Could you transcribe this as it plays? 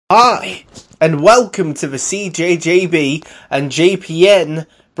Hi, and welcome to the CJJB and JPN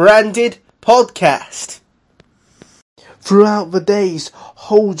branded podcast. Throughout the day's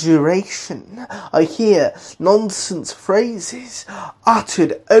whole duration, I hear nonsense phrases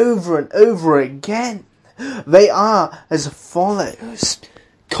uttered over and over again. They are as follows: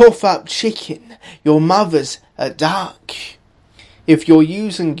 cough up chicken, your mother's a duck. If you're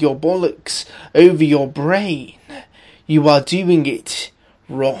using your bollocks over your brain, you are doing it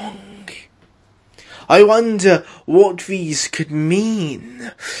wrong. I wonder what these could mean,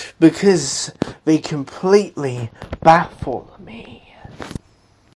 because they completely baffle me.